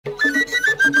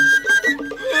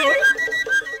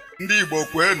Ndị Igbo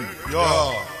kwenu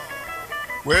yo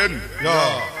kwenu yo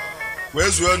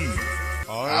kwezuenu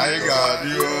anyị ga-adị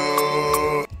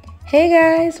yo. Hey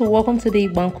guys, welcome to the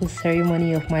Igba Nkwu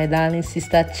ceremony of my darling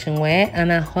sister Chinwe and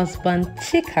her husband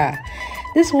Chika.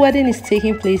 This wedding is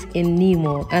taking place in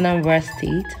Nimo, Anambra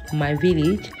State, my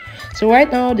village. So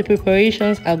right now the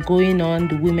preparations are going on.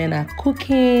 The women are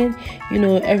cooking,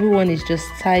 everyone is just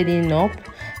tidying up.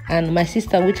 And my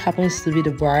sister, which happens to be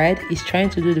the bride, is trying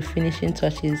to do the finishing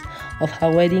touches of her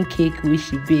wedding cake which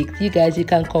she baked. You guys, you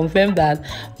can confirm that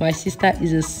my sister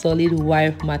is a solid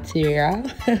wife material.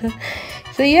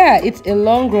 So yeah, it's a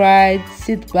long ride.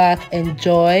 Sit back,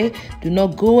 enjoy. Do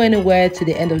not go anywhere to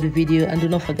the end of the video, and do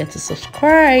not forget to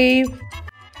subscribe.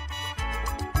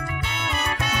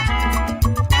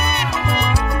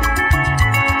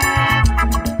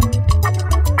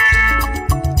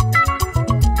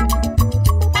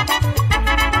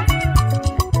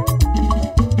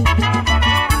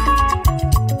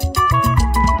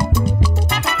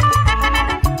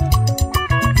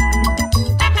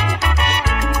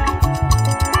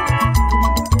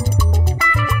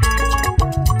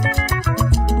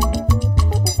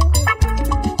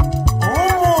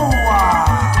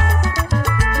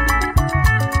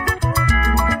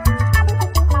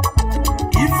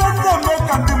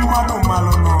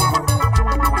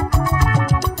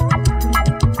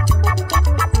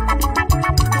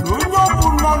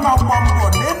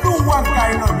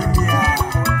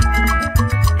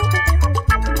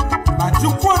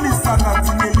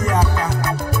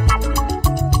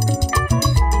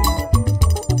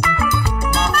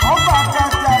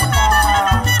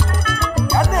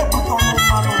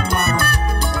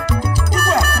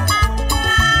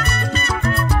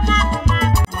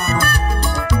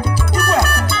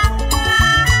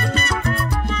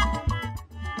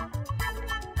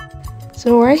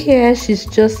 So right here, she's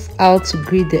just out to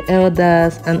greet the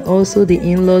elders, and also the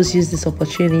in-laws use this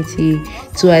opportunity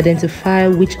to identify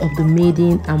which of the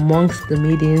maiden amongst the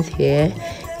maidens here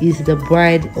is the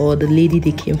bride or the lady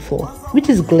they came for, which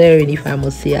is glaring, if I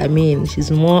must say. I mean,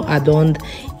 she's more adorned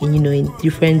in in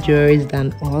different jewelries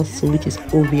than us, so which is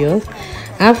obvious.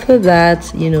 After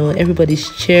that, everybody's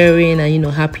cheering and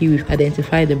happy we've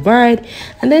identified the bride,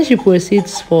 and then she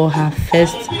proceeds for her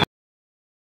first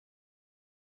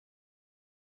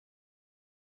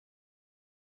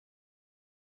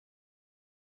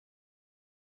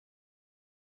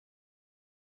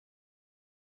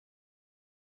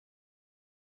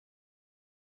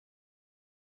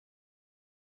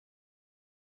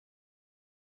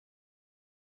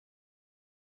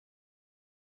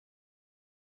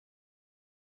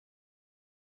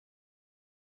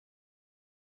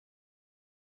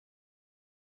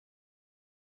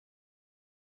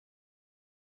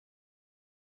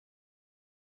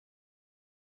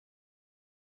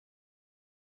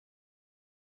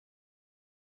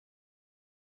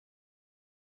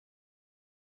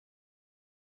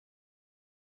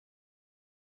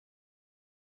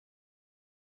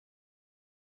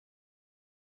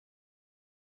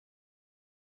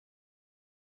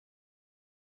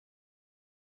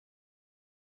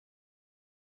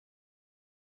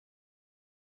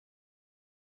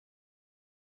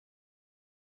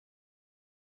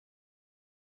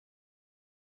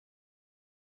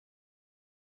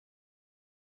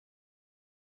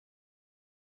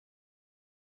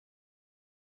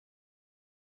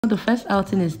The first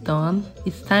outing is done.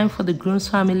 It's time for the groom's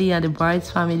family and the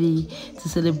bride's family to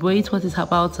celebrate what is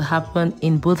about to happen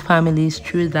in both families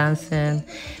through dancing.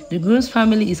 The groom's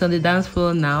family is on the dance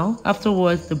floor now.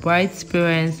 Afterwards, the bride's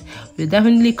parents will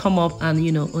definitely come up and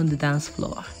on the dance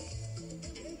floor.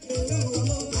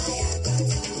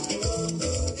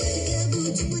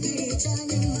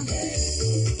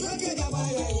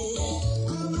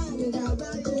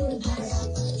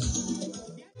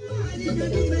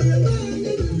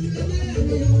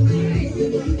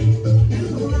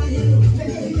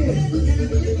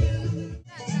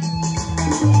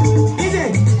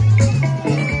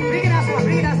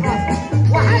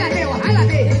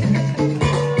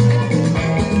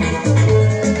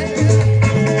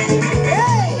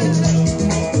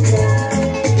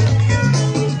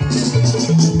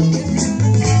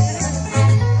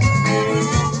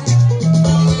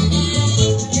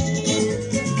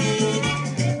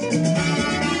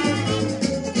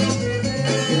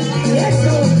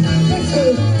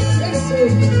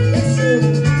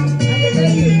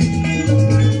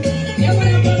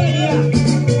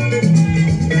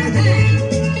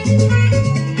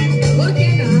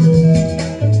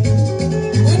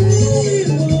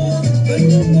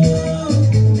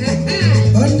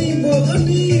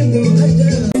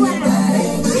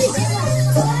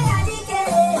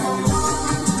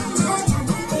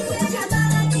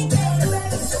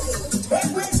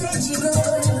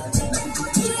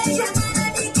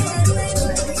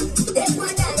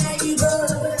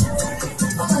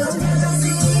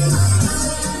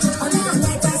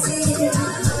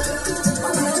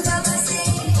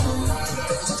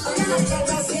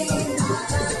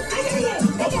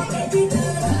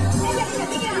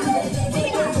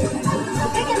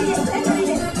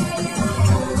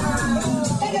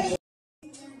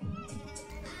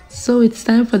 So it's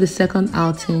time for the second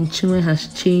outing. Chinwe has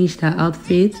changed her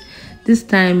outfit. This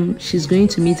time she's going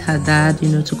to meet her dad,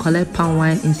 to collect palm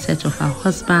wine in search of her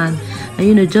husband.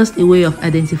 And just a way of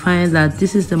identifying that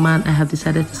this is the man I have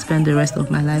decided to spend the rest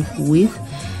of my life with.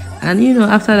 And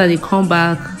after that, they come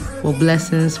back for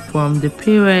blessings from the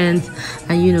parents,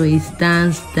 and it's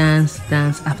dance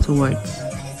afterwards.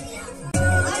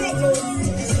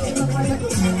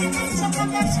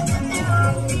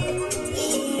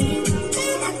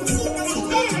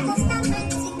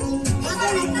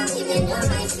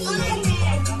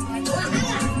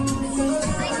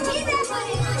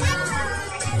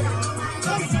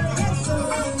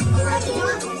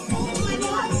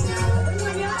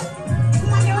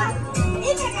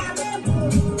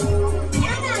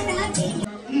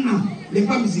 Les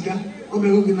femmes musicales, comme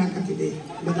elles ont gagné today,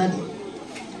 but that.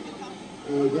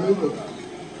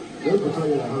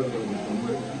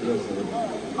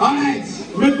 All right,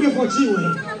 make me for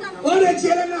Chiwe. What are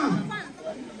you now?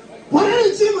 What are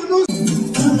you doing?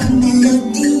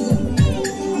 Melody,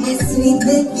 my sweet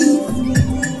baby.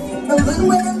 The one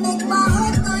where I make my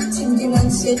heart go changing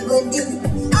and shake body.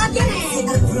 I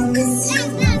promise you,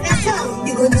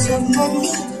 you got your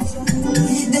money.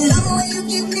 The love way you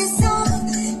give me so.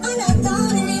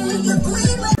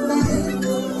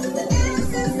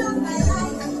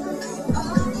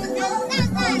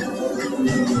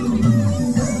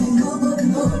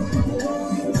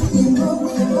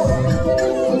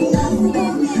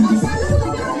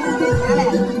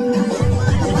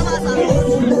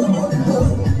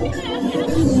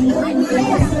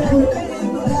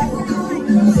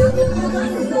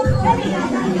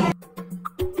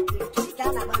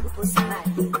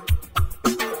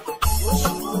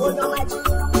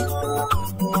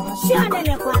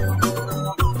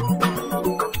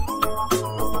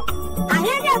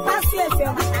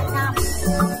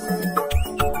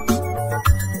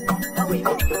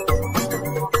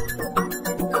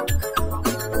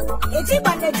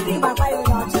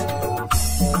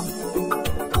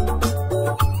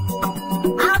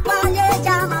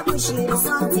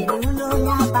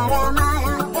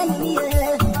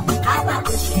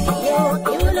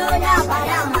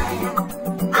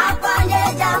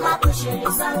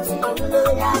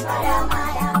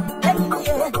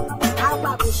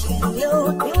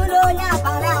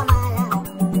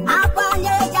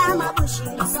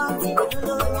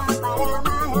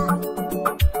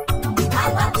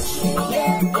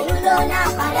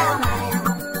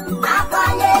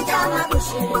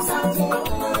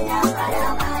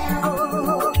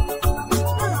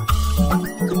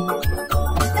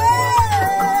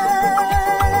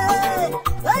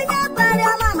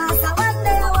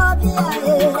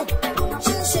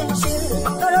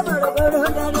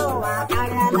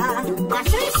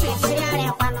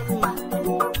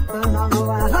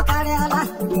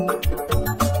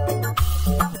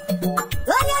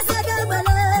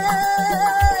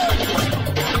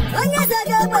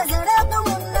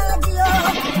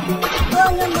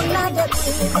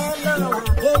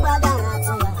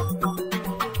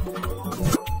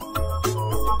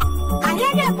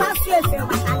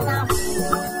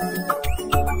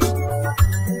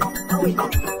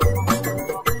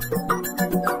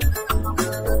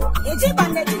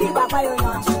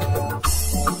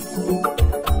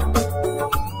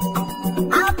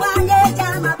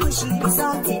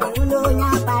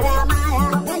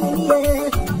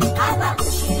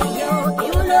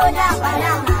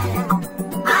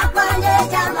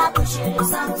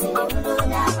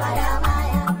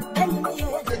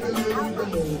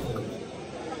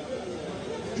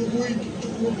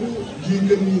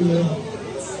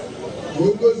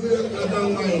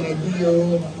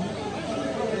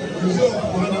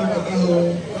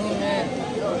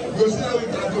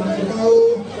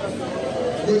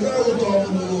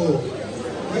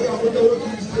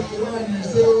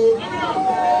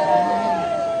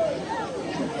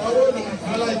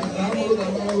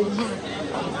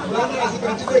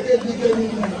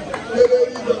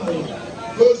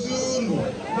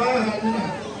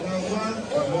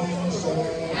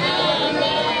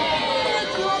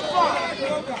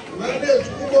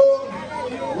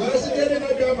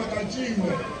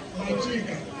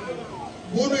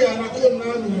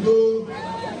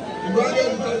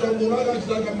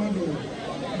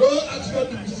 No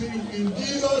accident to be seen in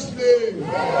Jesus' name.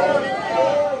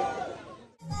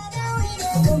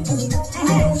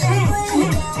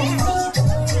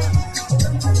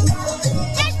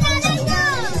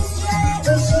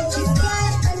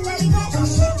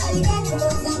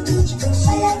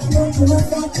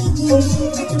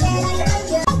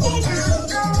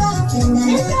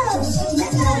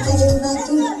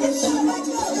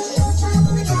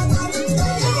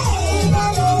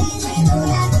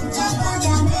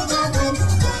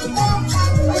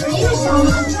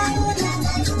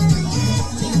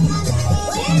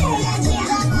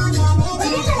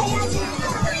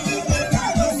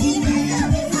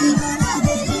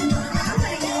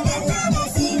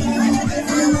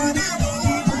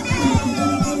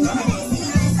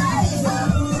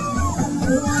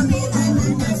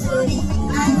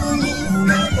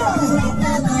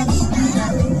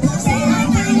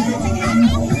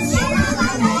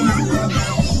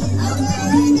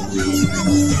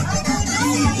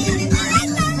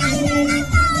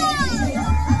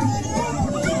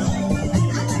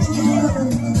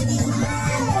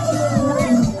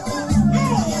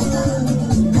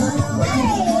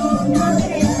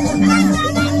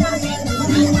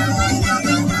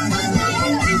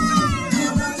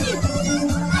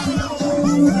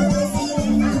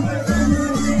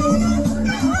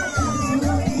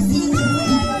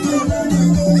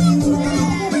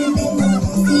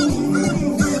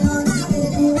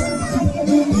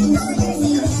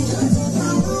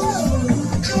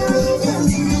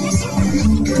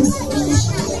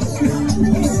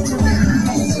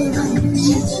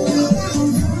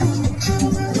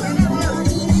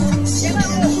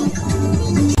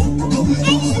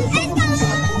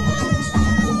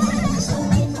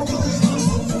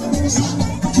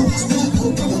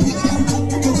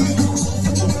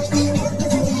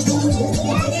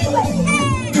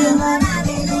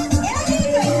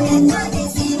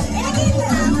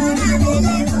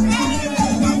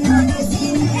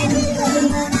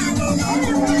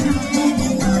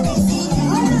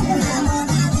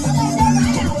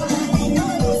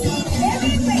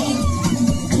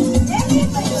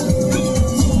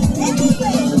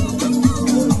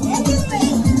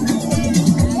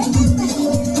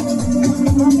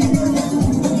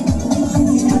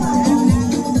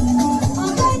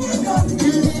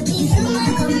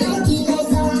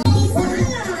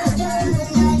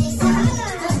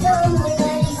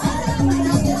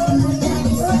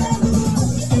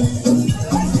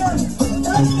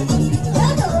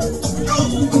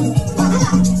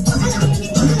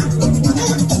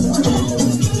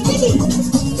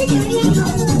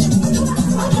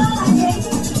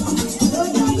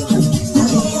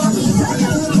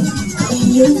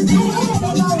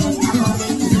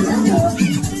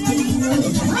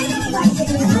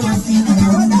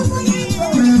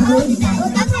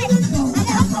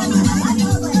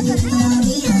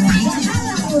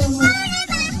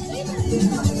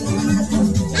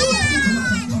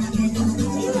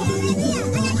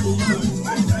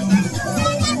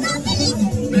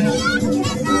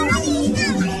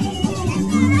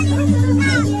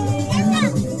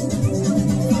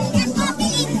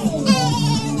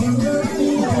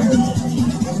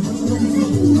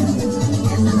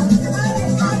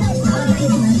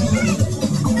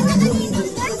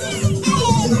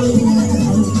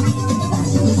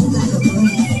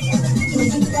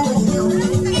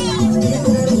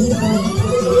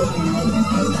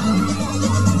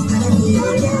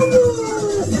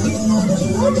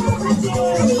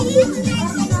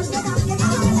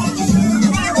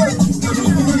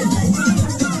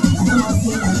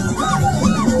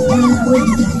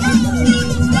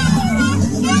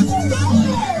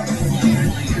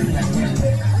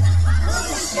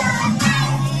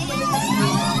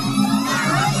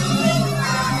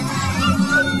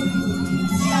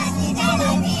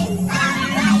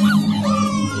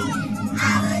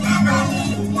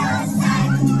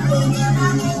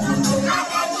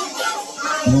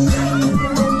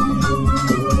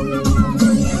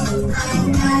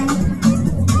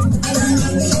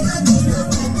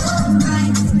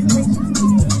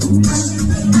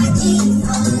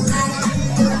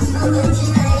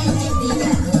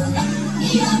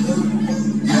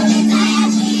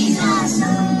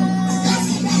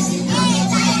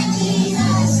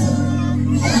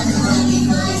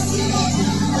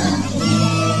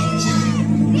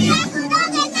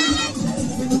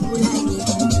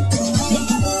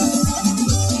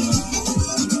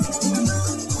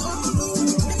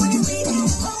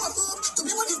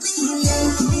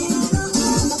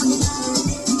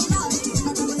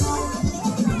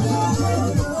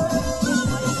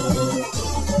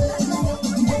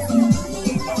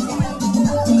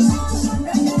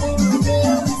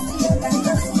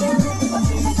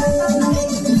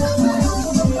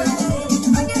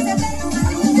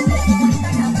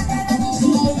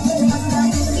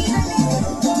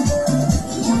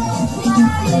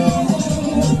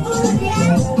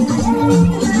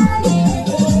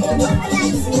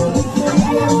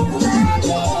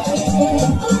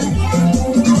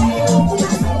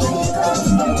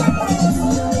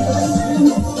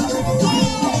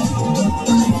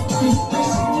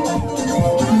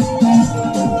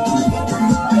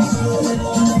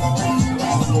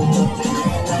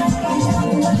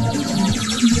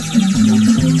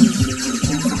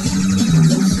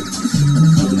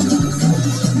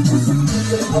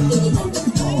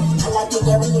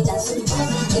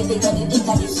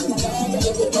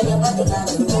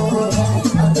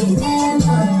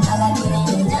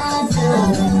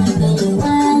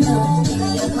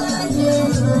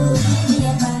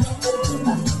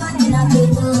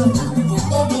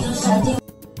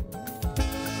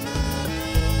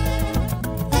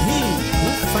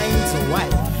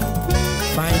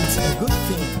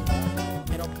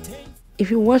 If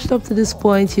you watched up to this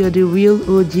point, you're the real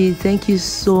OG. Thank you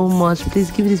so much. Please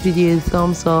give this video a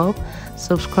thumbs up,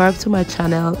 subscribe to my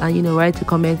channel, and write a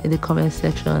comment in the comment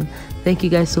section. Thank you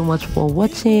guys so much for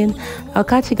watching. I'll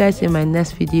catch you guys in my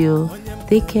next video.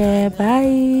 Take care.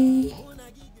 Bye.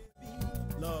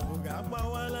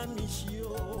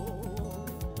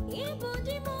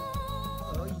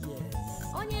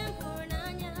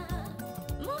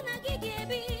 Oh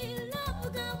yes.